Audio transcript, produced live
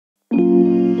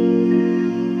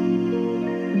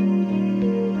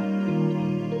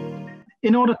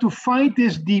in order to fight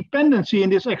this dependency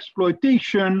and this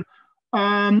exploitation,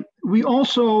 we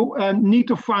also need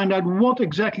to find out what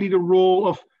exactly the role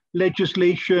of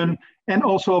legislation and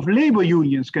also of labor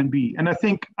unions can be. And I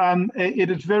think it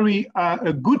is very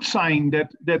a good sign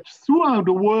that throughout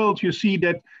the world you see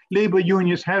that labor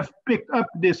unions have picked up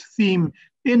this theme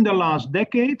in the last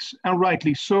decades, and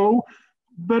rightly so.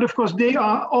 But of course, they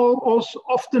are also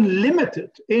often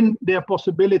limited in their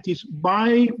possibilities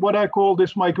by what I call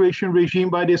this migration regime,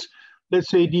 by this, let's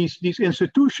say, these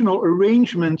institutional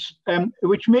arrangements,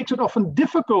 which makes it often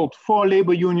difficult for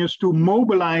labor unions to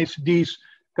mobilize these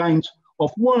kinds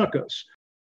of workers.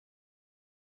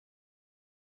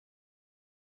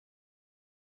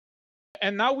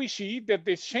 And now we see that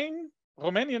the same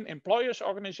Romanian employers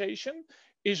organization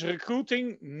is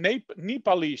recruiting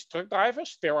Nepalese truck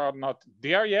drivers. They are not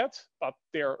there yet, but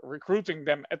they're recruiting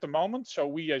them at the moment. So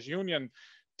we as union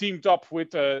teamed up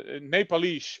with the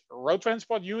Nepalese Road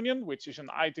Transport Union, which is an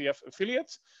ITF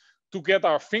affiliate, to get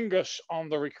our fingers on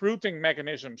the recruiting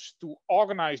mechanisms to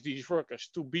organize these workers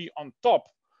to be on top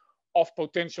of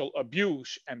potential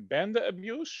abuse and ban the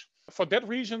abuse. For that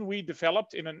reason, we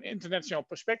developed in an international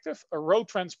perspective a road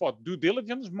transport due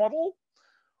diligence model,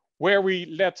 where we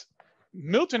let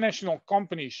multinational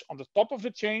companies on the top of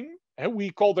the chain, we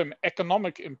call them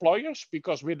economic employers,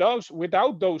 because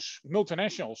without those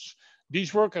multinationals,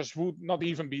 these workers would not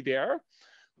even be there,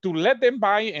 to let them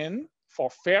buy in for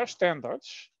fair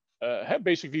standards,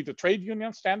 basically the trade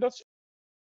union standards.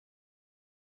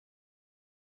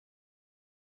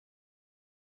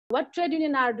 What trade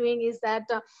unions are doing is that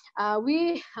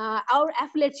our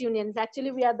affiliate unions,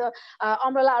 actually we are the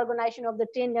umbrella organization of the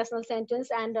 10 national centers,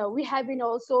 and we have been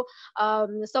also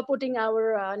supporting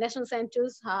our national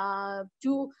centers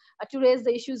to raise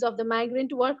the issues of the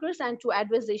migrant workers and to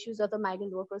address the issues of the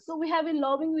migrant workers. So we have been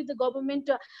lobbying with the government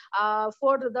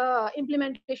for the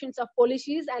implementations of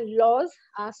policies and laws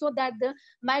so that the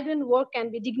migrant work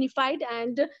can be dignified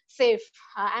and safe,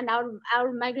 and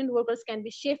our migrant workers can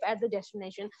be safe at the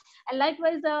destination. And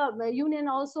likewise, the union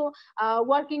also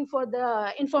working for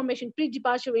the information,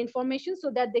 pre-departure information, so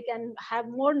that they can have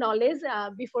more knowledge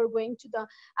before going to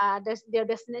their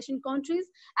destination countries.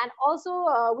 And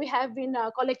also, we have been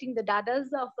collecting the data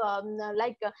of,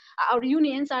 our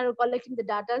unions are collecting the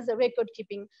data, the record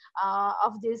keeping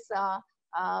of this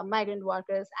migrant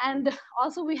workers. And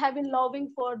also we have been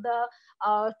lobbying for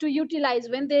the to utilize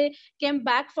when they came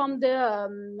back from the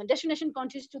destination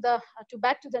countries to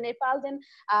back to the Nepal, then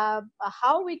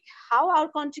how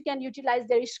our country can utilize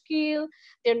their skill,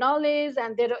 their knowledge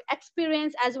and their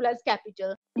experience as well as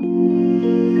capital.